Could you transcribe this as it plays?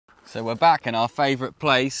So we're back in our favourite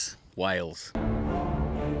place, Wales.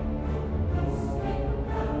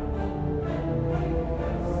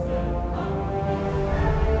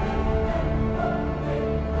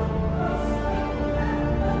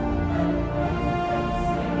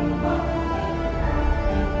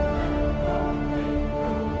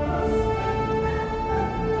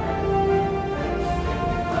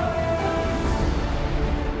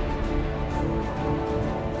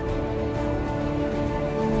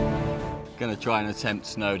 Gonna try and attempt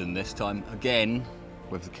Snowdon this time, again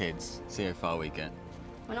with the kids. See how far we get.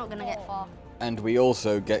 We're not gonna get far. And we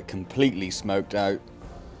also get completely smoked out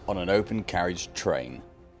on an open carriage train.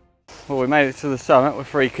 Well, we made it to the summit with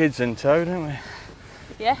 3 kids in tow, didn't we?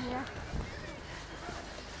 Yeah.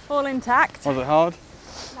 All intact. Was it hard?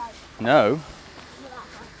 No.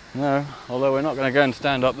 No, although we're not going to go and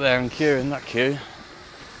stand up there and queue in that queue.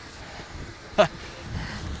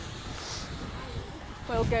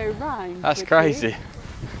 We'll go round. That's crazy.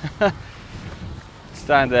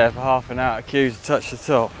 Stand there for half an hour, queue to touch the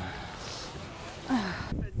top.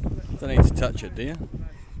 Don't need to touch it, do you?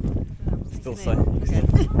 Still say,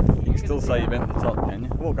 you can still say you've been to the top, can you?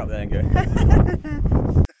 Walk up there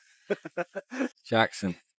and go.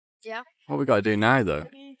 Jackson. Yeah. What we got to do now, though?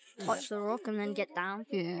 Touch the rock and then get down.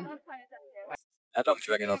 Yeah. How long do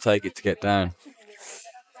you reckon I'll take it to get down?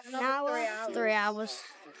 An hour. 3 hours.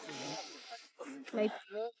 Maybe.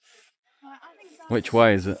 Which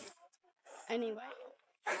way is it? Anyway.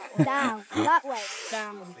 Down. That way.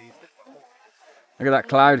 Down. Look at that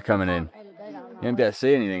cloud coming in. You won't be able to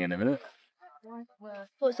see anything in a minute.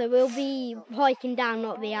 But so we'll be hiking down,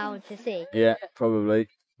 not be able to see. Yeah, probably.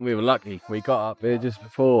 We were lucky. We got up here just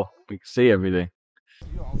before we could see everything.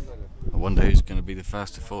 I wonder who's going to be the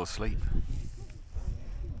first to fall asleep.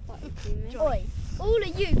 Oi, all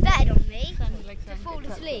of you bet on me to fall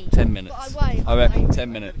asleep. 10 minutes. But I won't. I reckon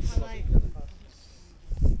 10 minutes.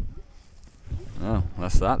 Oh,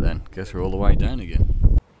 that's that then. Guess we're all the way down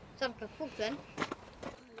again.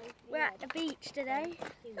 We're at the beach today.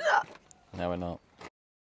 No, we're not.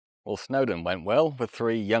 Well, Snowdon went well with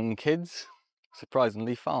 3 young kids.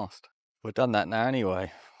 Surprisingly fast. We've done that now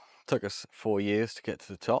anyway. Took us 4 years to get to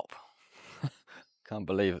the top. Can't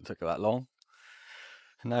believe it took that long.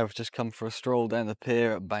 And now we've just come for a stroll down the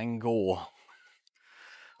pier at Bangor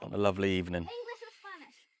on a lovely evening. English or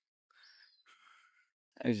Spanish?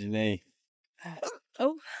 How's your knee?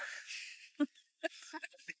 Oh.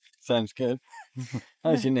 Sounds good.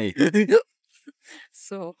 How's your knee?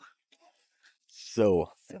 So.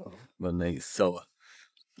 Sore. My knee's sore.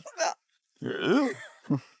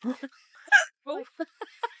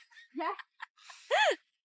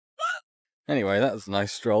 Anyway, that was a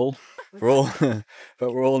nice stroll. But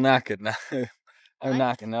we're all knackered now. I'm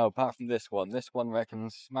knackered now, apart from this one. This one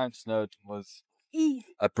reckons Mount Snowdon was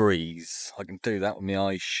a breeze. I can do that with my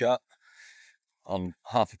eyes shut on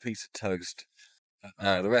half a piece of toast.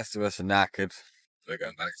 The rest of us are knackered. We're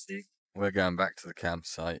going back to the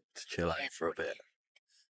campsite to chill out for a bit.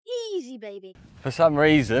 Easy, baby. For some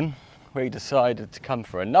reason, we decided to come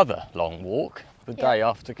for another long walk the day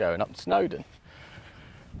after going up to Snowdon.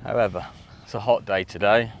 However, it's a hot day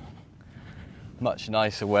today. Much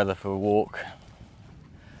nicer weather for a walk.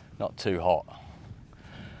 Not too hot.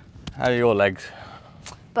 How are your legs?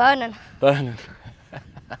 Burning. Burning.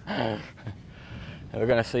 We're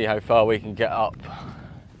going to see how far we can get up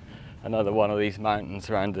another one of these mountains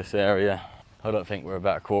around this area. I don't think we're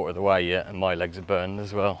about a quarter of the way yet, and my legs are burning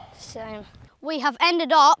as well. Same. We have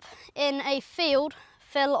ended up in a field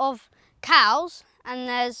full of cows, and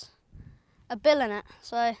there's a bill in it,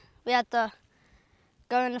 so we had to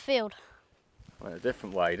go in the field. Went a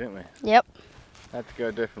different way, didn't we? Yep. Had to go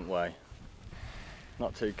a different way.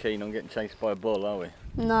 Not too keen on getting chased by a bull, are we?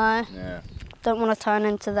 No. Yeah. Don't want to turn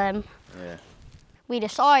into them. Yeah. We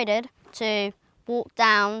decided to walk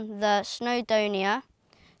down the Snowdonia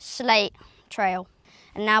Slate Trail,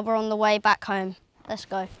 and now we're on the way back home. Let's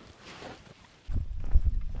go.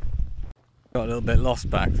 Got a little bit lost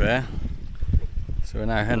back there, so we're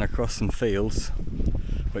now heading across some fields,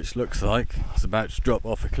 which looks like it's about to drop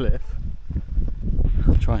off a cliff.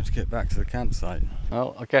 Trying to get back to the campsite.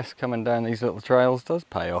 Well, I guess coming down these little trails does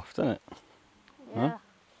pay off, doesn't it? Yeah. Huh?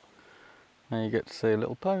 Now you get to see a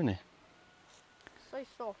little pony. So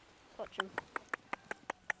soft. Touch him.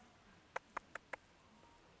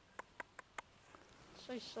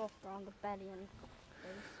 So soft around the belly and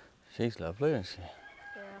face. She's lovely, isn't she?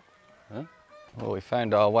 Yeah. Huh? Well, we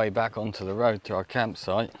found our way back onto the road to our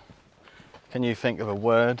campsite. Can you think of a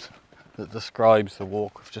word that describes the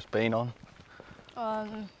walk we've just been on?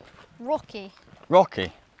 Rocky.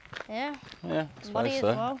 Rocky? Yeah. Yeah, I Muddy suppose as so.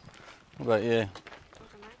 well. What about you?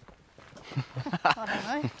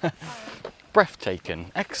 I don't know.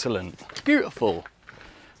 Breathtaking, excellent, beautiful.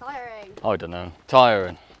 Tiring. I don't know,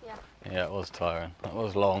 tiring. Yeah. Yeah, it was tiring. That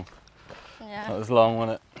was long. Yeah. That was long,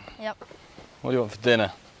 wasn't it? Yep. What do you want for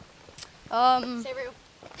dinner? Cereal.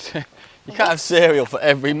 You can't have cereal for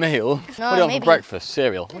every meal. No, What do you want maybe. for breakfast?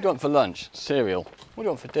 Cereal. What do you want for lunch? Cereal. What do you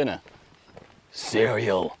want for dinner?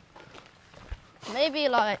 Cereal. Maybe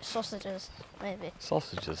like sausages. Maybe.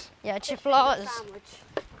 Sausages. Yeah, chipolatas.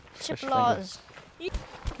 Chipolatas.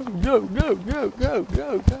 Go, go, go, go,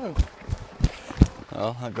 go, go.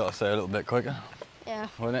 Well, I've got to say a little bit quicker. Yeah.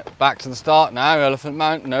 Wasn't it? Back to the start now, Elephant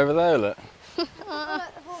Mountain over there, look.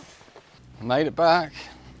 Made it back.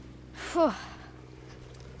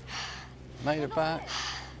 Made it back.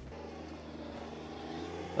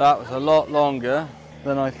 That was a lot longer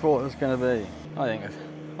than I thought it was going to be. I think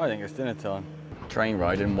it's dinner time. Train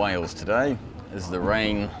ride in Wales today as the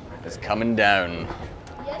rain is coming down.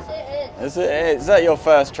 Yes, it is. Is that your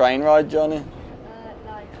first train ride, Johnny?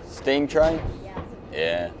 No. Steam train? Yeah.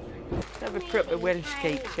 Yeah. Let's have a proper Welsh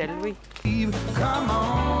cake, shall we? Come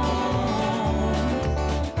on,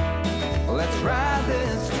 let's ride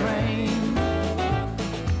this train.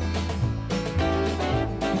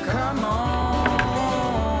 Come on,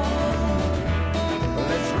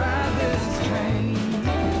 let's ride this train.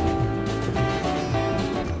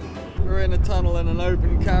 We're in a tunnel in an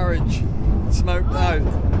open carriage. Smoked out.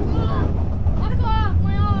 I got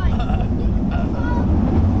my eye.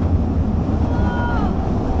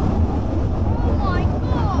 Oh my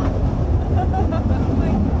god.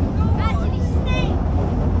 Actually stinks.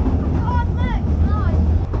 God, look. Nice.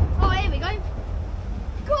 Oh, here we go.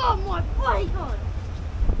 God, my body. God.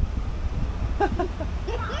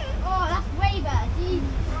 Oh, that's way better.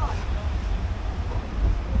 Jesus Christ.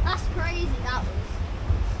 That's crazy, that was.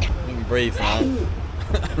 You can breathe now.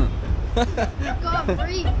 God,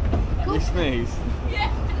 breathe. You sneeze.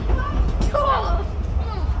 God.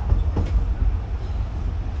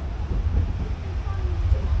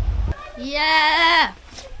 Yeah.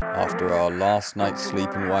 After our last night's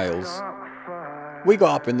sleep in Wales, we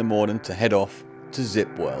got up in the morning to head off to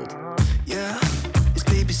Zip World. Yeah, his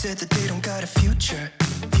baby said that they don't got a future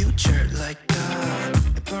like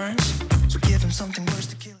it burns. So give him something worse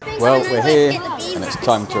to kill. Well, we're here and it's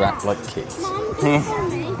time to act like kids.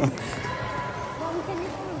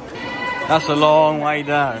 That's a long way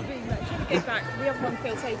down. Get back. We have one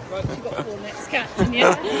filled safe, right? We've got 4 next cats,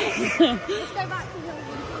 yeah. Let's go back to the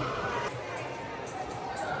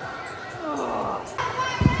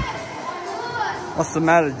What's the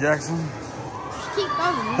matter, Jackson? Just keep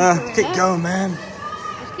going. Keep going, man.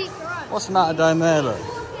 Just keep going. What's the matter down there, look?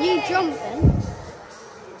 You jumping?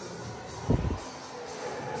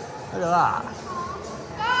 Look at that.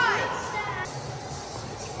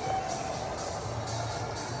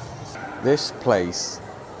 This place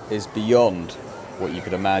is beyond what you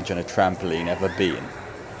could imagine a trampoline ever being.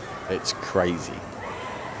 It's crazy.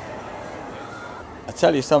 I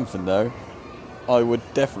tell you something though, I would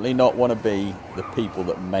definitely not want to be the people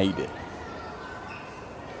that made it.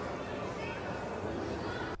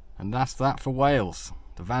 And that's that for Wales.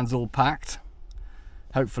 The van's all packed.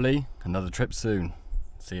 Hopefully another trip soon.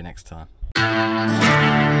 See you next time.